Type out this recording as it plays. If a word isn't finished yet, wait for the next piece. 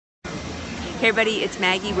Hey everybody, it's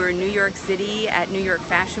Maggie. We're in New York City at New York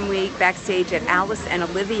Fashion Week, backstage at Alice and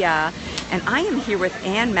Olivia. And I am here with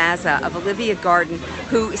Ann Mazza of Olivia Garden,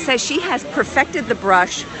 who says she has perfected the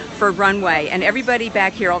brush for runway. And everybody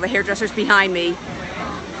back here, all the hairdressers behind me,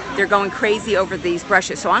 they're going crazy over these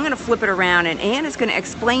brushes. So I'm going to flip it around and Ann is going to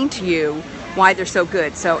explain to you why they're so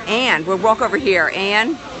good. So Ann, we'll walk over here.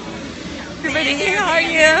 Ann? Everybody, how are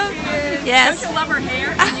you? Yes. Don't you love her hair?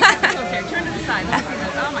 Turn to the side. Let's see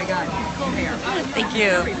this. Oh my God, cool hair. Thank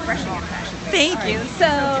you. Refreshing and fashion. Thank you. So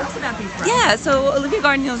tell us about these brushes. Yeah, so Olivia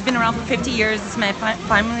Garden has been around for 50 years. It's my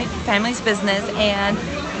family's business, and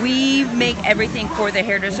we make everything for the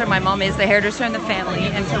hairdresser. My mom is the hairdresser in the family,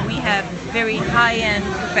 and so we have very high-end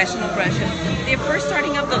professional brushes. They're first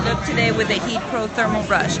starting up the look today with the Heat Pro Thermal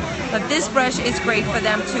Brush, but this brush is great for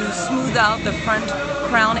them to smooth out the front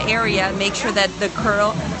crown area, make sure that the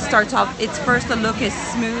curl starts off. It's first the look is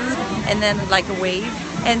smooth and then like a wave.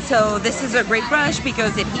 And so this is a great brush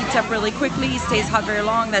because it heats up really quickly, stays hot very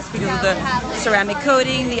long. That's because of the ceramic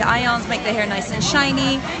coating. The ions make the hair nice and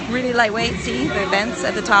shiny, really lightweight. See the vents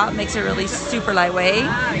at the top makes it really super lightweight,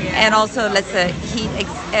 and also lets the heat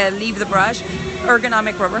leave the brush.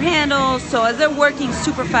 Ergonomic rubber handles, so as they're working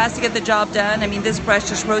super fast to get the job done, I mean this brush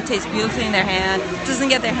just rotates beautifully in their hand, doesn't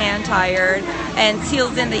get their hand tired, and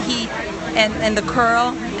seals in the heat and the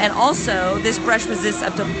curl. And also this brush resists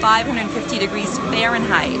up to 550 degrees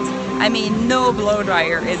Fahrenheit. I mean, no blow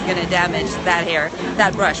dryer is going to damage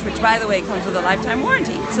that brush, which by the way comes with a lifetime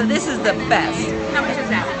warranty. So this is the best. How much is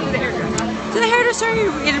that to the hairdresser? To the hairdresser,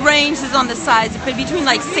 it ranges on the sides between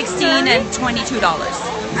like $16 and $22.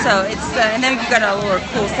 So it's and then you got a little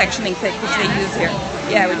cool sectioning pick which they use here.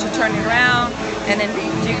 Yeah, which you turn it around and then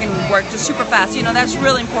you can work just super fast. You know, that's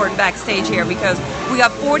really important backstage here because we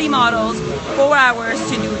got 40 models, 4 hours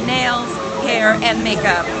to do nails, hair, and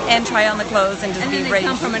makeup, and try on the clothes and just be ready. And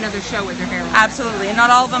come from another show with their hair. Absolutely, and not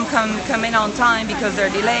all of them come in on time because they're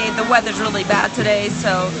delayed. The weather's really bad today,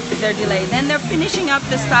 so they're delayed. Then they're finishing up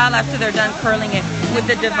the style after they're done curling it with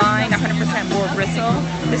the Divine 100% boar bristle.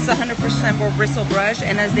 This is a 100% boar bristle brush,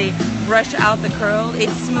 and as they brush out the curl, it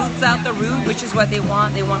smooths out the root, which is what they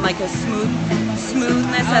want. They want like a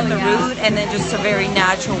smoothness at the root, and then just a very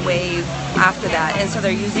natural wave after that. And so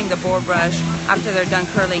they're using the boar brush after they're done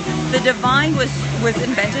curling. The Divine was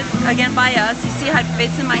invented again by us. You see how it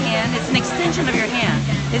fits in my hand? It's an extension of your hand.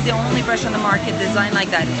 It's the only brush on the market designed like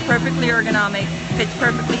that. It's perfectly ergonomic, fits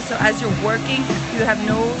perfectly, so as you're working, you have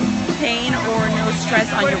no pain or no stress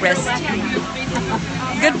on your wrist.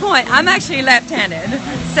 Good point. I'm actually left-handed,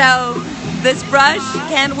 so this brush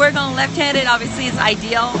can work on left-handed. Obviously, it's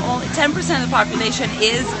ideal. Only 10% of the population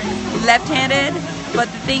is left-handed, but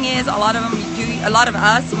the thing is, a lot of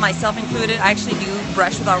us, myself included, actually do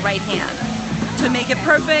brush with our right hand. To make it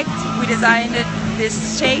perfect, we designed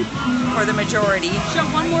this shape for the majority. Show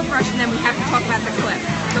one more brush and then we have to talk about the clip.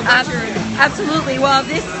 So absolutely. Well,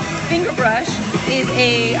 this finger brush is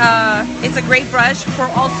it's a great brush for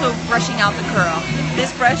also brushing out the curl.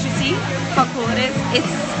 This brush, you see how cool it is?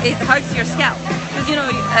 It hugs your scalp. Because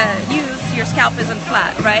your scalp isn't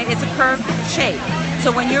flat, right? It's a curved shape.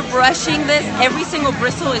 So when you're brushing this, every single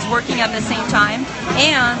bristle is working at the same time,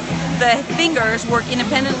 and the fingers work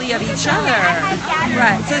independently of each other.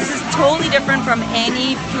 Right. So this is totally different from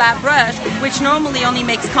any flat brush, which normally only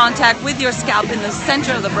makes contact with your scalp in the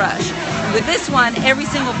center of the brush. With this one, every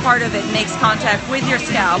single part of it makes contact with your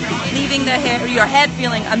scalp, leaving your head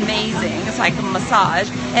feeling amazing. It's like a massage.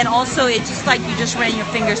 And also, it's just like you just ran your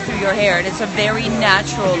fingers through your hair, and it's a very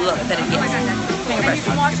natural look that it gives. Finger brush.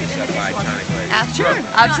 Sure,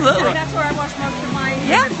 absolutely. That's where I wash most of mine.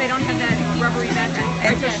 Yeah. They don't have that rubbery vent.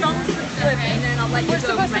 So show us the clip, and then I'll let you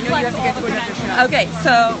go. I know you have to get to another show. Okay,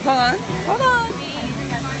 so hold on.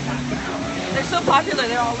 They're so popular,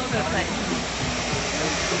 they're all over the place.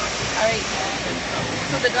 All right,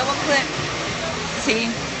 so the double clip, see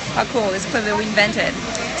how cool, this clip that we invented.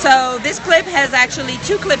 So this clip has actually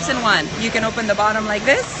 2 clips in one. You can open the bottom like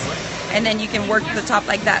this, and then you can work the top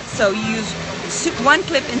like that. So you use 1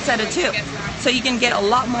 clip instead of 2. So you can get a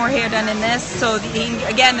lot more hair done in this. So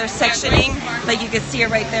again, there's sectioning, like you can see it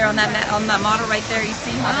right there on that model right there. You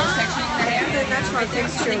see how they're sectioning the hair? The natural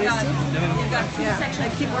texture. You've got 2 sections.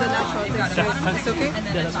 I keep the natural texture. It's okay? And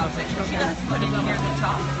then the top section. You got to put it here at the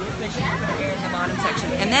top, but you can put it here in the bottom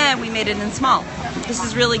section. And then we made it in small. This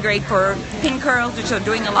is really great for pin curls, which are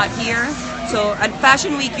doing a lot here. So at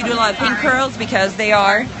Fashion Week, you do a lot of pin curls because they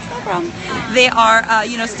are problem. They are,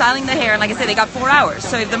 you know, styling the hair. And like I said, they got 4 hours.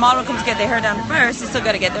 So if the model comes to get their hair done first, they still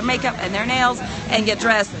got to get their makeup and their nails and get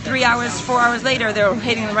dressed. 3 hours, 4 hours later, they're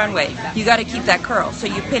hitting the runway. You got to keep that curl, so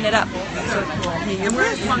you pin it up. So And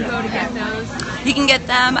where does one go to get those? you can get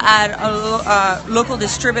them at a local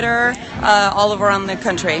distributor all over around the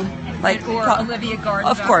country. Like Or Olivia Garden.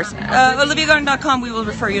 Of course. OliviaGarden.com, we will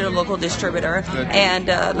refer you to a local distributor. And,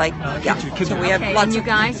 so we have Okay, lots and you of...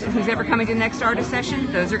 guys, who's ever coming to the next artist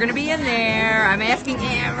session, those are going to be in there. I'm asking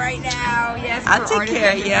Ann right now. Yes, I'll for take artist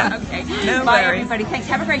care, session. yeah. Okay. No Bye, worries. everybody. Thanks.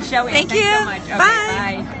 Have a great show, Ann. Thank Thanks you. so much. Okay,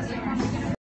 Bye. bye.